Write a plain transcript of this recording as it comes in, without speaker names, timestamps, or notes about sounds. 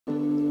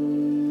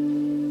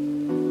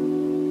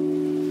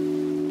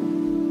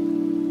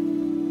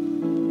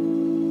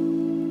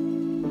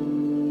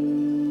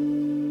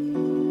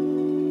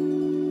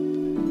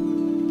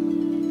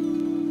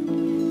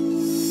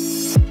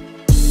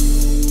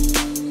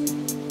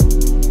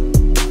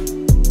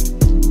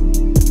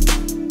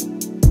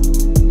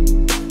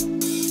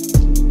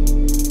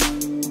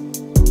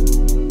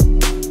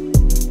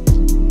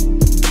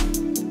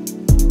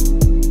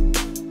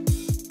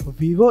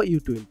Vivo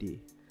U20,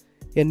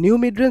 a new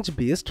mid-range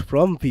beast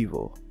from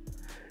Vivo.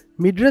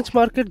 Mid-range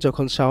market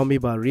যখন Xiaomi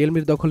বা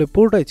Realme-র দখলে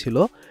পুরোটাই ছিল,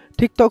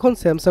 ঠিক তখন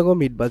স্যামসাংও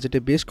মিড বাজেটে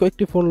বেশ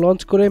কয়েকটি ফোন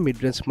লঞ্চ করে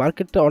মিড-রেঞ্জ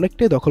মার্কেটটা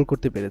অনেকটাই দখল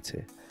করতে পেরেছে।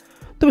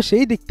 তবে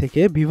সেই দিক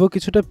থেকে Vivo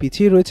কিছুটা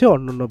পিছিয়ে রয়েছে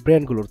অন্যান্য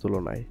ব্র্যান্ডগুলোর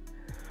তুলনায়।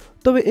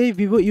 তবে এই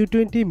Vivo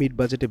U20 মিড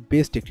বাজেটে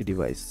বেস্ট একটি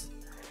ডিভাইস।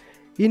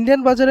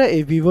 ইন্ডিয়ান বাজারে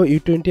এই Vivo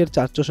U20 এর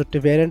 464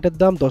 ভ্যারিয়েন্টের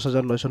দাম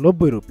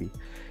 10,990 রুপি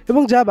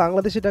এবং যা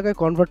বাংলাদেশি টাকায়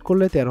কনভার্ট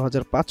করলে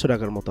 13,500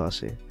 টাকার মতো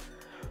আসে।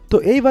 তো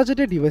এই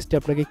বাজেটে ডিভাইসটি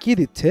আপনাকে কি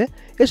দিচ্ছে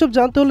এসব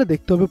জানতে হলে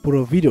দেখতে হবে পুরো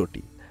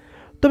ভিডিওটি।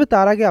 তবে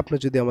তার আগে আপনি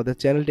যদি আমাদের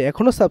চ্যানেলটি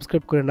এখনও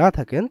সাবস্ক্রাইব করে না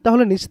থাকেন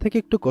তাহলে নিচ থেকে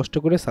একটু কষ্ট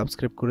করে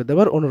সাবস্ক্রাইব করে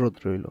দেওয়ার অনুরোধ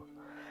রইল।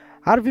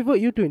 আর Vivo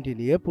U20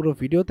 নিয়ে পুরো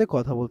ভিডিওতে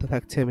কথা বলতে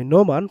থাকছে আমি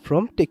নোমান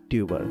ফ্রম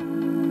টেকটিউবার।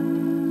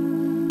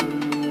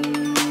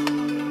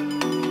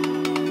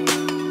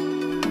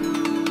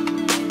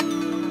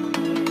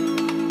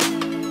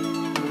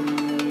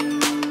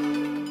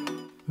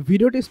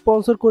 ভিডিওটি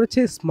স্পন্সর করেছে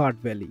স্মার্ট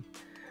ভ্যালি।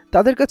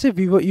 তাদের কাছে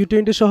Vivo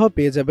U20 সহ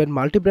পেয়ে যাবেন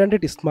মাল্টি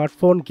ব্র্যান্ডেড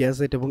স্মার্টফোন,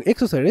 গ্যাজেট এবং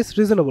অ্যাক্সেসরিজ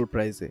রিজনেবল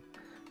প্রাইসে।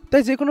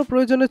 তাই যে কোনো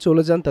প্রয়োজনে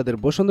চলে যান তাদের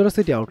বসুন্ধরা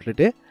সিটি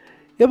আউটলেটে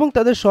এবং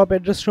তাদের শপ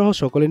অ্যাড্রেস সহ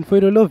সকল ইনফোই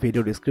রইল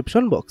ভিডিও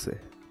ডিসক্রিপশন বক্সে।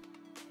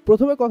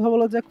 প্রথমে কথা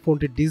বলা যাক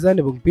ফোনটির ডিজাইন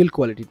এবং বিল্ড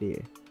কোয়ালিটি নিয়ে।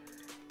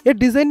 এর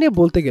ডিজাইন নিয়ে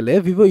বলতে গেলে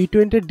Vivo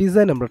U20 এর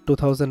ডিজাইন আমরা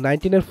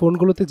 2019 এর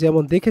ফোনগুলোতে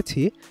যেমন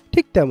দেখেছি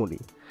ঠিক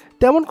তেমনই,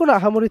 তেমন কোনো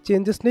আহামরি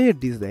চেঞ্জেস নেই এর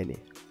ডিজাইনে।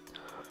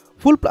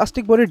 ফুল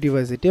প্লাস্টিক বডির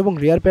ডিভাইস এটি এবং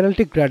রিয়ার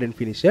প্যানেলটি গ্রাডেন্ট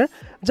ফিনিশের,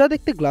 যা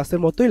দেখতে গ্লাসের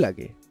মতোই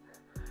লাগে।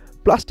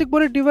 প্লাস্টিক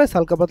বডির ডিভাইস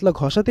হালকা পাতলা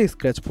ঘষাতে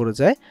স্ক্র্যাচ পড়ে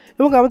যায়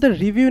এবং আমাদের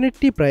রিভিউ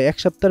ইউনিটটি প্রায় এক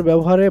সপ্তাহের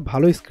ব্যবহারে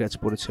ভালোই স্ক্র্যাচ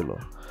পড়েছিল।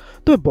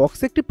 তবে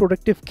বক্সে একটি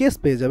প্রোটেক্টিভ কেস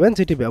পেয়ে যাবেন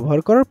যেটি ব্যবহার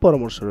করার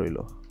পরামর্শ রইল।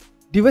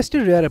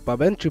 ডিভাইসটির রিয়ারে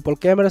পাবেন triple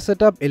camera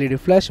setup, LED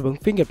flash এবং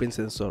ফিঙ্গারপ্রিন্ট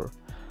সেন্সর।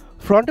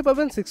 ফ্রন্টে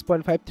পাবেন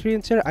 6.53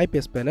 ইঞ্চের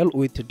IPS panel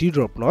with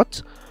D-drop notch.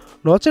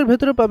 নচের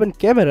ভেতরে পাবেন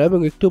ক্যামেরা এবং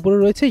একটু উপরে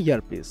রয়েছে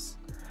ইয়ারপিস।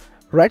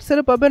 রাইট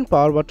সাইডে পাবেন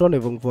পাওয়ার বাটন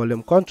এবং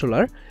ভলিউম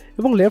কন্ট্রোলার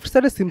এবং লেফট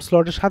সাইডে সিম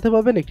স্লটের সাথে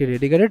পাবেন একটি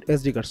ডেডিকেটেড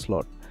এসডি কার্ড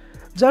স্লট,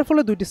 যার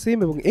ফলে দুইটি সিম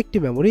এবং একটি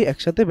মেমোরি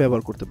একসাথে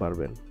ব্যবহার করতে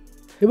পারবেন।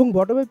 এবং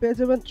বটমে পেয়ে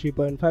যাবেন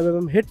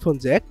 3.5mm headphone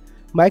Jack,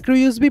 micro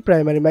USB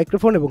primary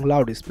microphone এবং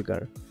লাউড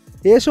স্পিকার।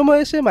 এ সময়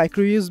এসে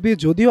মাইক্রো ইউএসবি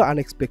যদিও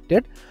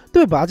আনএক্সপেক্টেড,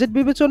 তবে বাজেট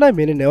বিবেচনায়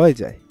মেনে নেওয়াই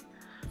যায়।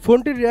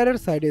 ফোনটির রিয়ারের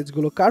সাইড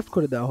এজগুলো কার্ভ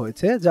করে দেওয়া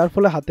হয়েছে, যার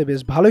ফলে হাতে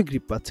বেশ ভালোই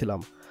গ্রিপ পাচ্ছিলাম।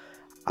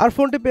 আর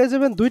ফোনটি পেয়ে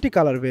যাবেন দুইটি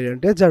কালার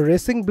ভেরিয়েন্টে, যা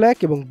রেসিং ব্ল্যাক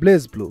এবং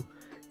ব্লেজ ব্লু।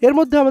 এর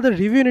মধ্যে আমাদের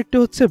রিভিউ ইউনিটটি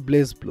হচ্ছে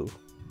ব্লেজ ব্লু।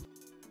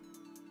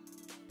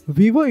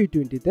 Vivo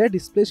U20-তে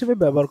ডিসপ্লে হিসেবে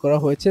ব্যবহার করা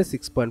হয়েছে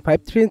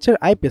 6.53 ইঞ্চের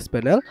আইপিএস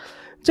প্যানেল,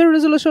 যার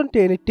resolution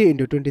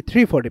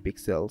 1080x2340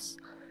 pixels,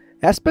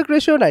 aspect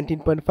ratio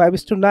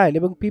 19.5:9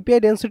 এবং পিপিআই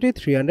ডেন্সিটি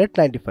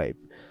 395।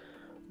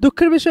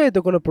 দুঃখের বিষয়ে এতে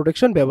কোনো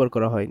প্রোটেকশন ব্যবহার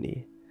করা হয়নি।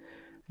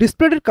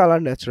 ডিসপ্লেটির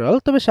কালার ন্যাচারাল,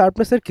 তবে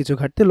শার্পনেসের কিছু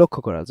ঘাটতি লক্ষ্য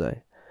করা যায়,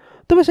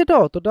 তবে সেটা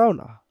অতটাও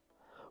না।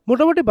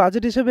 মোটামুটি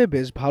বাজেট হিসেবে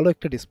বেশ ভালো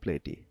একটা ডিসপ্লে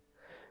এটি।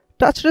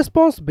 টাচ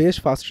রেসপন্স বেশ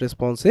ফাস্ট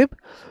রেসপন্সিভ,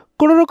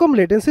 কোনো রকম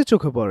লেটেন্সি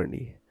চোখে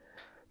পড়েনি।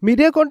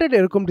 মিডিয়া কন্টেন্ট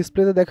এরকম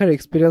ডিসপ্লেতে দেখার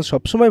এক্সপিরিয়েন্স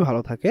সবসময়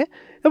ভালো থাকে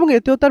এবং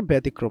এতেও তার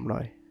ব্যতিক্রম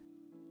নয়।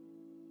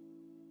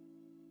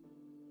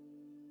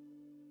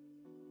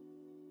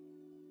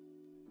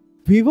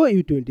 Vivo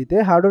U20-তে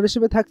হার্ডওয়্যার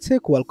হিসেবে থাকছে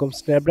কোয়ালকম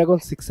স্ন্যাপড্রাগন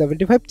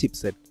 675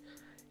 চিপসেট।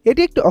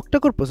 এটি একটি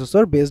octa-core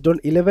processor based on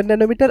 11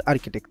 nanometre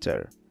architecture.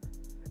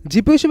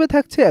 GPU হিসেবে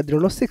থাকছে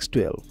Adreno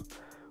 612।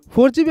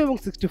 4GB এবং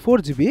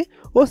 64GB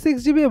ও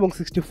 6GB এবং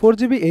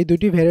 64GB এই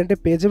দুটি ভ্যারিয়েন্টে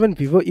পেয়ে যাবেন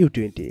Vivo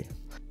U20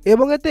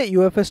 এবং এতে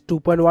UFS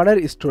 2.1 এর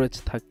স্টোরেজ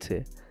থাকছে।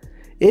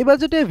 এই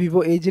বাজেটে Vivo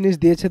এই জিনিস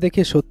দিয়েছে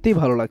দেখে সত্যিই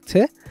ভালো লাগছে।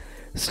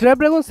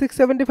 স্ন্যাপড্রাগন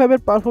 675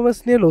 এর পারফরমেন্স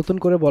নিয়ে নতুন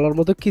করে বলার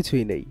মতো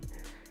কিছুই নেই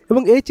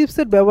এবং এই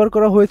চিপসেট ব্যবহার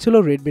করা হয়েছিল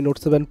Redmi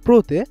Note 7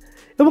 Pro-তে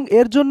এবং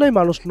এর জন্যই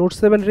মানুষ Note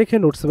 7 রেখে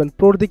Note 7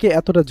 Pro-র দিকে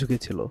এতটা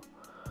ঝুঁকেছিল।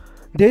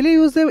 ডেইলি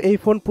ইউজে এই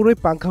ফোন পুরোই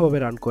পাংখাভাবে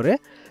রান করে।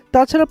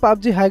 তাছাড়া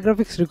PUBG হাই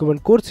গ্রাফিক্স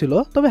রিকমেন্ড করছিল,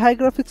 তবে হাই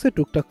গ্রাফিক্সে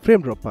টুকটাক ফ্রেম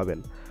ড্রপ পাবেন,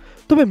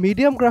 তবে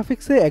মিডিয়াম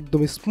গ্রাফিক্সে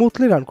একদমই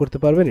স্মুথলি রান করতে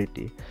পারবেন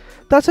এটি।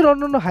 তাছাড়া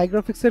অন্যান্য হাই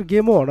গ্রাফিক্সের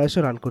গেমও অনায়াসে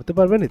রান করতে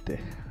পারবেন এতে।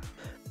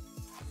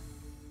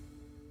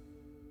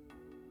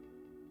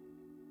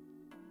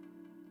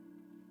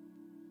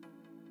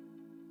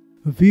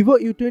 Vivo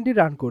U20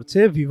 রান করছে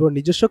Vivo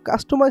নিজস্ব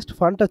customised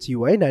ফানটাচ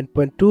UI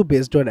 9.2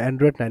 based on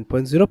Android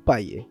 9.0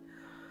 Pie।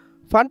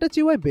 ফানটাচ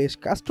UI বেশ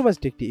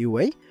কাস্টমাইজড একটি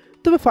UI,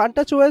 তবে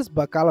ফানটাচ OS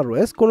বা কালার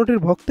OS কোনোটির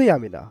ভক্তই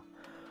আমি না,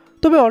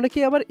 তবে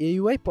অনেকেই আবার এই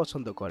UI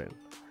পছন্দ করেন।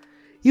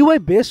 UI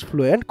বেশ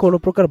ফ্লুয়েন্ট, কোনো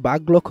প্রকার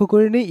বাগ লক্ষ্য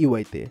করিনি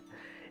ইউআইতে,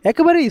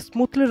 একেবারে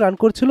স্মুথলি রান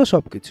করছিল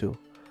সব কিছু।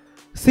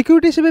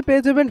 সিকিউরিটি হিসেবে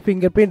পেয়ে যাবেন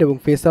ফিঙ্গারপ্রিন্ট এবং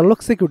ফেস আনলক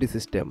সিকিউরিটি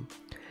সিস্টেম।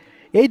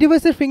 এই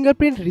ডিভাইসের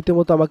ফিঙ্গারপ্রিন্ট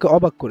রীতিমতো আমাকে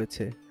অবাক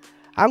করেছে।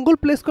 আঙ্গুল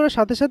প্লেস করার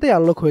সাথে সাথেই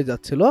আনলক হয়ে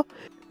যাচ্ছিল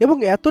এবং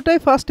এতটাই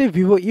ফাস্ট এই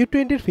Vivo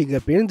U20-র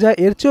ফিঙ্গারপ্রিন্ট, যা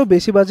এর চেয়েও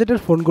বেশি বাজেটের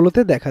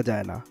ফোনগুলোতে দেখা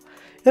যায় না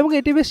এবং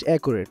এটি বেশ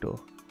অ্যাকুরেটও।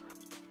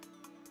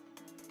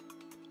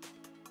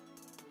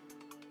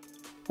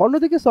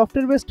 অন্যদিকে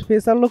সফটওয়্যার বেসড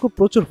ফেস আনলকও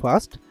প্রচুর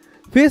ফাস্ট।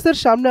 ফেসের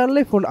সামনে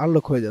আনলেই ফোন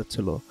আনলক হয়ে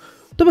যাচ্ছিল,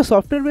 তবে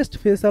সফটওয়্যার বেসড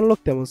ফেস আনলক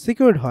তেমন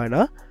সিকিউরড হয়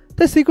না,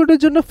 তাই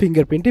সিকিউরিটির জন্য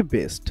ফিঙ্গারপ্রিন্টই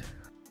বেস্ট।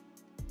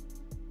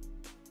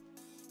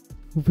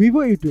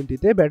 Vivo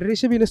U20-তে ব্যাটারি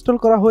হিসেবে ইনস্টল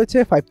করা হয়েছে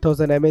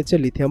 5000 mAh এর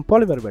লিথিয়াম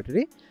পলিমার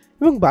ব্যাটারি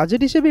এবং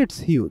বাজেট হিসেবে ইটস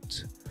হিউজ।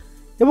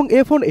 এবং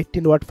এই phone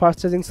 18 watt fast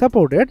charging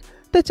supported,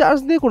 তাই চার্জ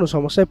নিয়ে কোনো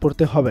সমস্যায়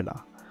পড়তে হবে না।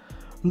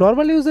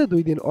 নর্মাল ইউজে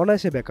 2 দিন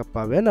অনায়াসে ব্যাকআপ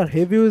পাবেন, আর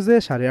হেভি ইউজে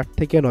 8.5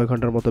 থেকে 9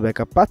 ঘন্টার মতো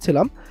ব্যাকআপ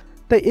পাচ্ছিলাম,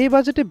 তাই এই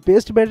বাজেটে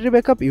বেস্ট ব্যাটারি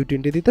ব্যাকআপ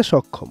U20 দিতে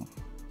সক্ষম।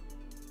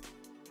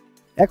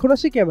 এখন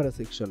আসি ক্যামেরা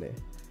সেকশনে।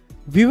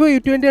 Vivo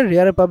U20 এর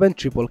রিয়ারে পাবেন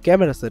ট্রিপল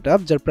ক্যামেরা সেটআপ,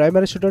 যার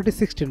প্রাইমারি শুটারটি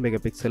 16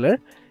 মেগাপিক্সেলের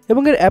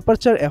এবং এর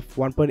aperture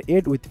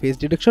f1.8 with face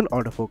detection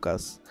auto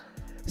focus.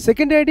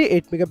 সেকেন্ডারিটি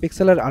 8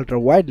 মেগাপিক্সেলের আলট্রা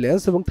ওয়াইড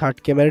লেন্স এবং থার্ড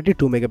ক্যামেরাটি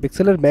 2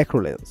 মেগাপিক্সেলের ম্যাক্রো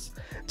লেন্স,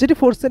 যেটি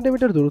 4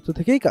 সেন্টিমিটার দূরত্ব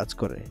থেকেই কাজ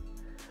করে।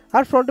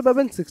 আর ফ্রন্টে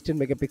পাবেন 16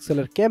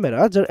 মেগাপিক্সেলের ক্যামেরা,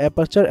 যার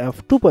অ্যাপারচার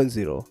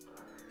f2.0।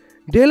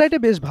 ডে লাইটে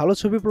বেশ ভালো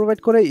ছবি প্রোভাইড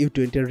করে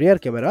U20 এর রিয়ার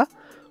ক্যামেরা।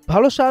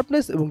 ভালো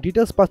শার্পনেস এবং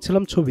ডিটেলস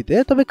পাচ্ছিলাম ছবিতে,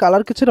 তবে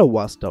কালার কিছুটা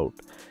ওয়াস্ট আউট,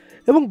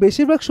 এবং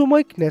বেশিরভাগ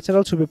সময়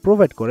ন্যাচারাল ছবি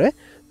প্রোভাইড করে,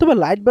 তবে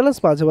লাইট ব্যালেন্স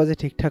মাঝে মাঝে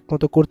ঠিকঠাক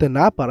মতো করতে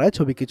না পারায়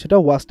ছবি কিছুটা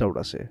ওয়াস্ট আউট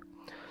আসে।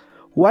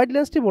 ওয়াইড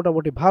লেন্সটি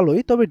মোটামুটি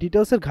ভালোই, তবে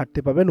ডিটেলসের ঘাটতি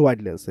পাবেন ওয়াইড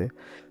লেন্সে,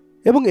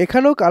 এবং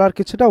এখানেও কালার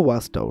কিছুটা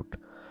ওয়াস্ট আউট।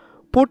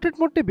 পোর্ট্রেট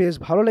মোডটি বেশ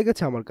ভালো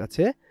লেগেছে আমার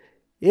কাছে।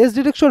 এজ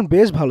ডিটেকশন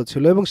বেশ ভালো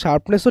ছিল এবং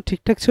শার্পনেসও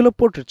ঠিকঠাক ছিল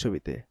পোর্ট্রেট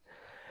ছবিতে।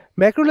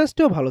 ম্যাক্রো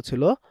লেন্সটিও ভালো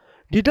ছিল,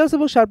 ডিটেলস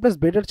এবং শার্পনেস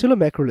বেটার ছিল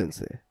ম্যাক্রো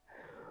লেন্সে।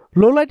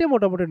 লো লাইটে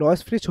মোটামুটি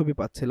নয়েজ ফ্রি ছবি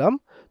পাচ্ছিলাম,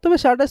 তবে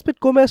শাটার স্পিড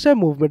কমে আসায়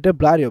মুভমেন্টে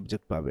ব্লারি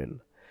অবজেক্ট পাবেন,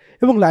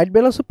 এবং লাইট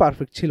ব্যালেন্সও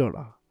পারফেক্ট ছিল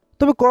না,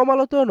 তবে কম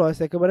আলোতেও নয়েজ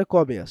একেবারে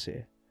কমই আসে।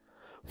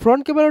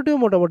 ফ্রন্ট ক্যামেরাটিও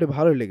মোটামুটি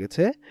ভালোই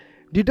লেগেছে।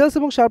 ডিটেলস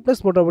এবং শার্পনেস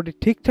মোটামুটি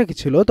ঠিকঠাকই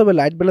ছিল, তবে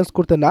লাইট ব্যালেন্স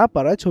করতে না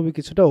পারায় ছবি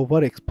কিছুটা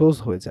ওভার এক্সপোজ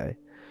হয়ে যায়।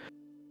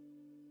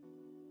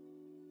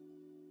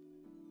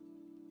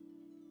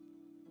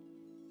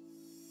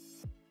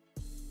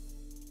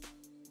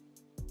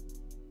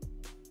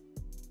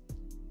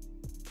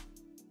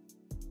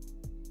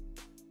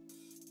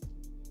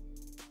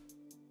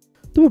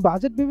 তবে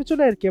বাজেট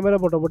বিবেচনায় এর ক্যামেরা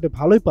মোটামুটি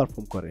ভালোই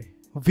পারফর্ম করে।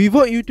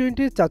 Vivo U20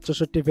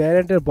 464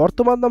 ভ্যারিয়েন্টের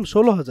বর্তমান দাম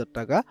 16,000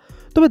 টাকা,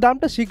 তবে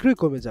দামটা শীঘ্রই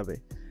কমে যাবে,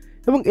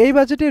 এবং এই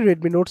বাজেটে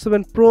Redmi Note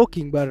 7 Pro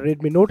কিংবা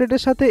Redmi Note 8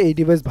 এর সাথে এই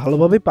ডিভাইস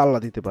ভালোভাবেই পাল্লা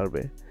দিতে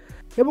পারবে।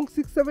 এবং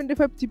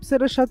 675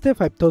 চিপসেটের সাথে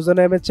 5000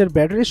 mAh এর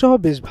ব্যাটারি সহ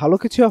বেশ ভালো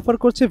কিছু অফার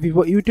করছে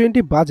Vivo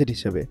U20 বাজেট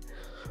হিসেবে।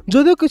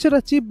 যদিও কিছুটা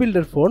চিপ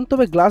বিল্ডের ফোন,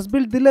 তবে গ্লাস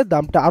বিল্ড দিলে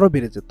দামটা আরও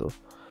বেড়ে যেত।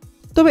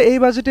 তবে এই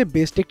বাজেটে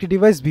বেস্ট একটি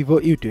ডিভাইস Vivo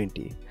U20,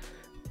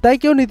 তাই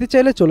কেউ নিতে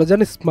চাইলে চলে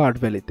যান স্মার্ট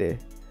ভ্যালিতে।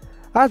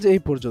 আজ এই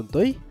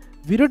পর্যন্তই।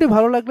 ভিডিওটি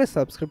ভালো লাগলে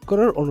সাবস্ক্রাইব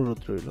করার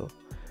অনুরোধ রইল।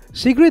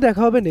 শীঘ্রই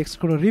দেখা হবে নেক্সট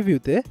কোনো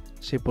রিভিউতে।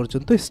 সে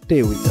পর্যন্ত স্টে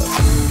উইথ আস।